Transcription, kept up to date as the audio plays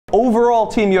Overall,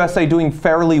 Team USA doing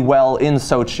fairly well in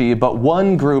Sochi, but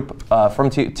one group from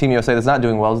Team USA that's not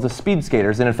doing well is the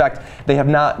speedskaters. And in fact, they have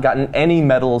not gotten any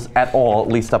medals at all, at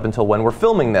least up until when we're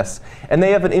filming this. And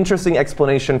they have an interesting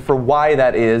explanation for why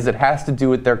that is. It has to do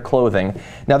with their clothing.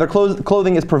 Now, their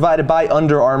clothing is provided by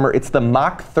Under Armour. It's the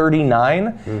Mach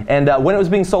 39. And when it was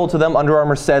being sold to them, Under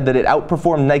Armour said that it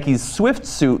outperformed Nike's Swift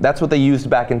suit. That's what they used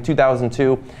back in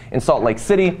 2002 in Salt Lake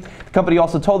City. The company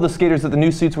also told the skaters that the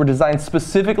new suits were designed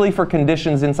specifically for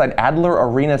conditions inside Adler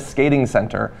Arena Skating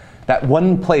Center. That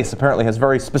one place apparently has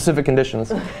very specific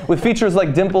conditions, with features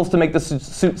like dimples to make the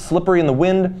suit slippery in the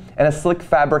wind and a slick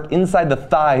fabric inside the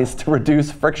thighs to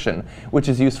reduce friction, which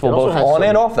is useful both on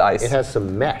and off the ice. It has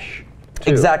some mesh, too.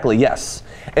 Exactly, yes.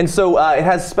 And so it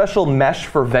has special mesh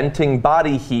for venting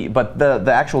body heat, but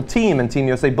the actual team and Team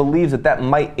USA believes that that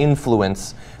might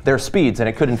influence their speeds, and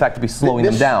it could in fact be slowing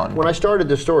them down. When I started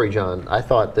the story, John, I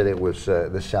thought that it was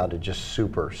this sounded just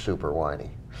super, super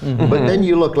whiny. But then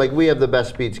you look like we have the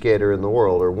best speed skater in the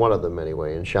world, or one of them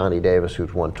anyway, and Shani Davis,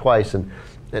 who's won twice, and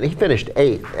he finished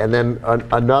 8th. And then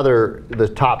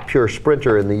the top pure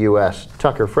sprinter in the U.S.,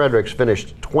 Tucker Fredericks,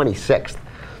 finished 26th.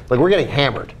 Like, we're getting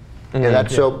hammered.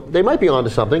 And so they might be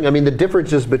onto something. I mean, the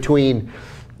differences between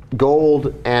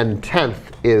gold and 10th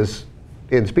is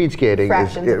in speed skating.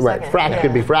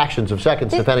 Could be fractions of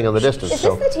seconds depending on the distance. Is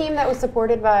this the team that was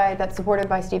supported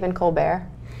by Stephen Colbert?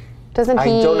 Doesn't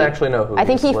he? I don't actually know who. I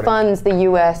think he funds the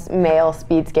U.S. male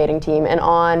speed skating team, and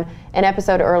on an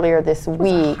episode earlier this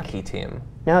week. Hockey team.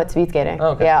 No, it's speed skating. Oh,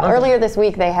 okay. Yeah, okay. Earlier this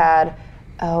week they had,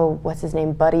 what's his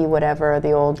name, Buddy, whatever,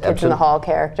 the old Kids in the Hall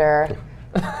character.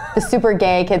 The super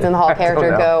gay Kids in the Hall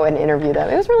character go and interview them.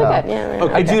 It was really good. Yeah,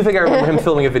 okay. I do think I remember him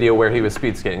filming a video where he was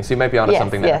speed skating, so he might be onto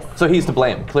something there. So he's to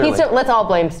blame, clearly. Let's all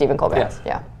blame Stephen Colbert. Yes.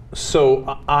 Yeah.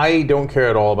 So I don't care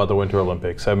at all about the Winter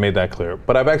Olympics. I've made that clear.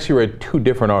 But I've actually read 2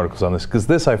 different articles on this, because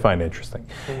this I find interesting.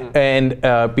 And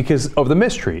because of the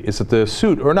mystery, is it the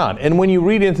suit or not? And when you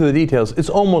read into the details, it's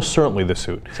almost certainly the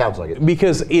suit. Sounds like it.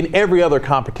 Because in every other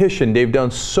competition, they've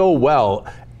done so well.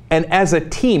 And as a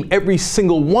team, every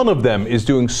single one of them is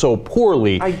doing so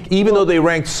poorly, even though they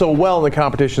ranked so well in the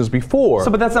competitions before.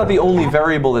 But that's not the only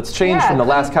variable that's changed from the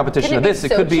last competition to this.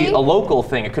 It could be a local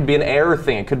thing, it could be an air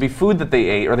thing, it could be food that they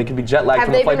ate, or they could be jet lagged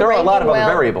from the flight. There are a lot of other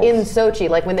variables. In Sochi,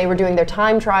 like when they were doing their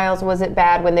time trials, was it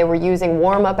bad? When they were using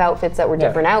warm-up outfits that were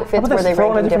different outfits, were they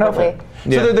ranking differently?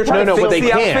 So they're trying to fix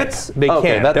the outfits? They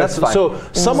can't. That's fine. So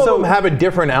some of them have a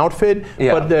different outfit,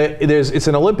 but it's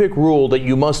an Olympic rule that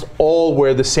you must all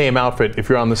wear the same outfit if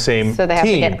you're on the same team. So they have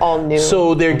to get all new.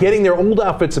 So they're getting their old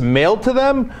outfits mailed to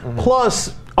them,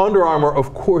 plus Under Armour,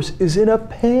 of course, is in a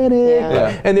panic,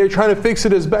 and they're trying to fix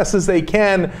it as best as they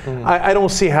can. I don't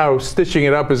see how stitching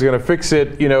it up is going to fix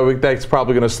it. You know, that's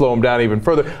probably going to slow them down even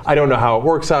further. I don't know how it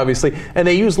works, obviously. And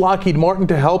they use Lockheed Martin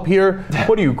to help here.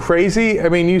 What are you, crazy? I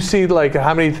mean, you see like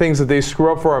how many things that they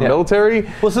screw up for our military.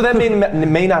 Well, so that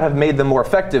may not have made them more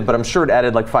effective, but I'm sure it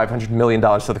added like $500 million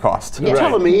to the cost. You're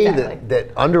telling me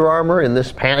that Under Armour in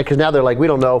this panic, because now they're like, we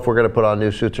don't know if we're going to put on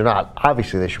new suits or not.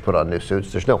 Obviously, they should put on new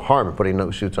suits. There's no harm in putting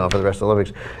new suits on for the rest of the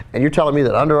Olympics. And you're telling me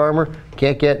that Under Armour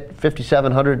can't get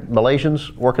 5,700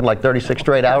 Malaysians working like 36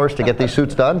 straight hours to get these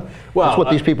suits done? Well, that's what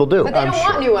these people do. But they don't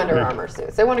want new Under Armour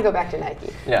suits. They want to go back to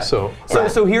Nike. Yeah. So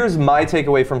here's my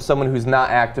takeaway from someone who's not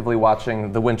actively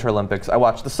watching the Winter Olympics. I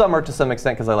watch the summer to some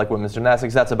extent because I like women's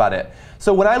gymnastics. That's about it.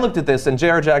 So when I looked at this, and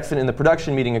J.R. Jackson in the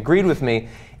production meeting agreed with me,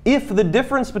 if the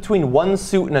difference between one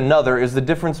suit and another is the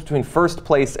difference between 1st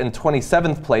place and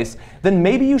 27th place, then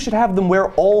maybe you should have them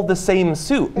wear all the same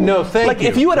suit. No, thank you. Like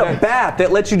if you had a bat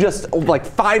that lets you just like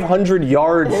 500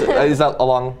 yards, is that a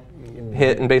long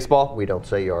hit in baseball? We don't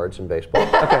say yards in baseball.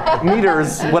 Okay,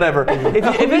 meters, whatever. If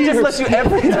it just lets you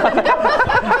every time.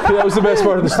 That was the best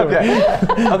part of the story.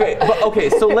 Okay,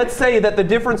 so let's say that the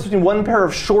difference between one pair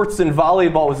of shorts in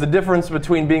volleyball was the difference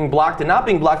between being blocked and not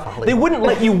being blocked. They wouldn't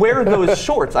let you wear those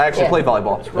shorts. I actually play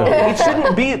volleyball. It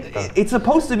shouldn't be. It's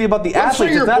supposed to be about the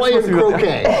athletes. Say you're playing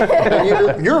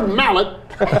croquet. Your mallet.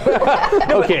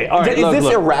 Okay, all right. Is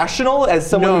this irrational as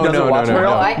someone who doesn't watch?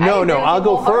 No, I'll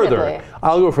go further.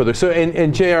 I'll go further. So,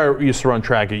 and JR used to run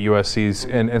track at USC's,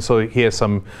 and so he has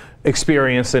some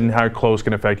experience in how clothes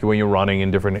can affect you when you're running in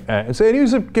different. And he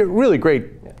was a really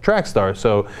great track star,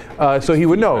 so he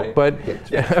would know. But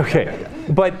okay,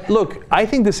 but look, I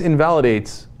think this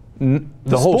invalidates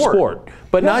The whole sport.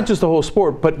 But not just the whole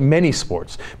sport, but many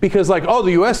sports. Because like, oh,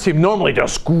 the U.S. team normally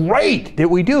does great. That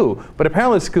we do. But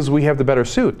apparently it's because we have the better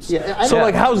suits. So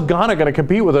like, how's Ghana going to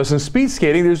compete with us in speed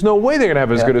skating? There's no way they're going to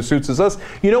have as good a suits as us.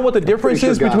 You know what the difference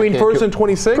is between first and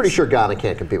 26? Pretty sure Ghana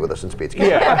can't compete with us in speed skating.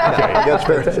 Yeah, okay. That's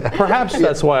fair to say. Perhaps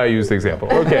that's why I used the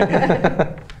example.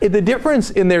 Okay. The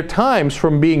difference in their times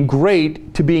from being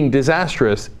great to being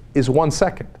disastrous is 1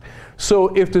 second. So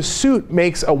if the suit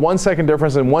makes a 1 second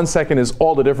difference and 1 second is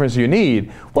all the difference you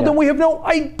need, well then we have no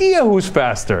idea who's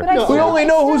faster. We only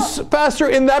know who's faster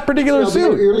in that particular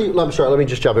suit. I'm sorry, let me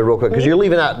just jump in real quick, because you're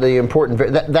leaving out the important,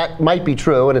 that might be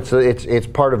true, and it's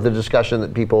part of the discussion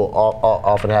that people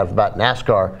often have about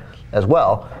NASCAR as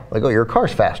well. Like, oh, your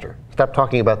car's faster. Stop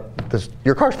talking about this.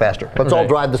 Your car's faster. Let's all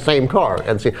drive the same car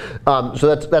and see.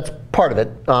 So that's part of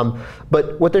it.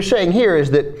 But what they're saying here is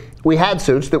that we had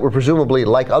suits that were presumably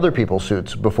like other people's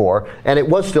suits before, and it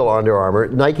was still Under Armour.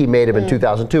 Nike made them in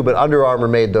 2002, but Under Armour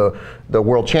made the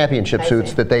World Championship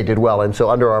suits that they did well, and so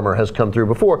Under Armour has come through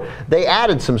before. They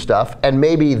added some stuff, and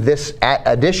maybe this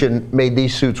addition made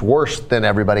these suits worse than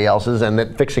everybody else's, and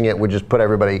that fixing it would just put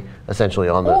everybody essentially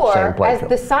on the same playing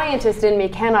field. As the scientist in me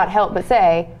cannot help but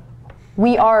say,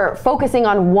 we are focusing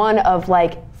on one of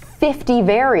like 50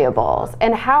 variables,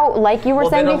 and how, like you were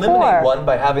saying before, eliminate one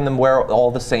by having them wear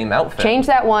all the same outfit. Change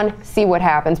that one, see what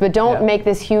happens, but don't make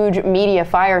this huge media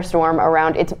firestorm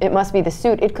around it must be the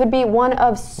suit. It could be one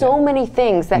of so many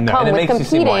things that come with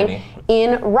competing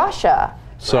in Russia.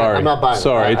 Sorry, I'm not buying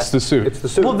sorry, it's the suit. It's the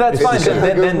suit. Well, that's fine.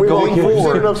 Then going forward, we've seen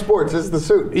forward, enough sports. It's the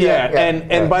suit.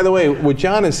 And by the way, what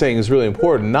John is saying is really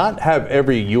important. Not have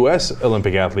every U.S.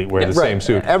 Olympic athlete wear the same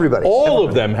suit. Everybody. All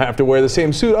of them have to wear the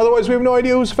same suit. Otherwise, we have no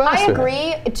idea who's faster. I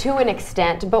agree to an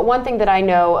extent, but one thing that I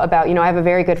know about, I have a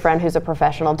very good friend who's a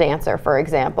professional dancer, for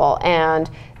example, and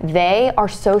they are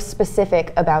so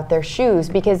specific about their shoes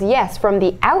because, yes, from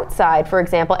the outside, for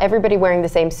example, everybody wearing the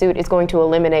same suit is going to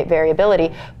eliminate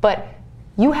variability, but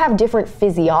you have different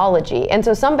physiology. And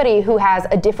so somebody who has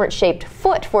a different shaped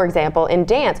foot, for example, in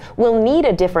dance, will need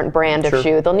a different brand of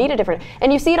shoe. They'll need a different,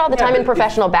 and you see it all the time in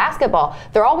professional basketball.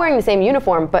 They're all wearing the same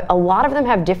uniform, but a lot of them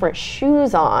have different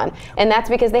shoes on, and that's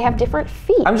because they have different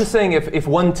feet. I'm just saying if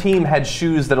one team had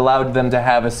shoes that allowed them to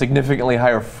have a significantly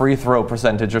higher free throw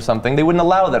percentage or something, they wouldn't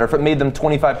allow that. Or if it made them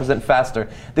 25% faster,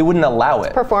 they wouldn't allow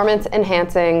it. Performance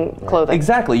enhancing clothing.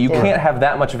 Exactly. You can't have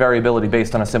that much variability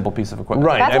based on a simple piece of equipment.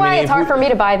 Right. That's why it's hard for me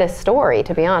to buy this story,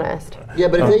 to be honest. Yeah,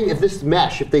 but if this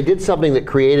mesh, if they did something that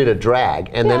created a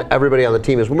drag, and then everybody on the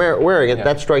team is wearing it,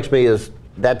 that strikes me as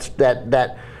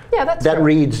that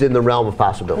reads in the realm of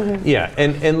possibility. Yeah,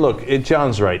 and look,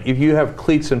 John's right. If you have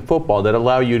cleats in football that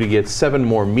allow you to get 7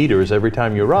 more meters every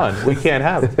time you run, we can't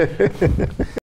have it.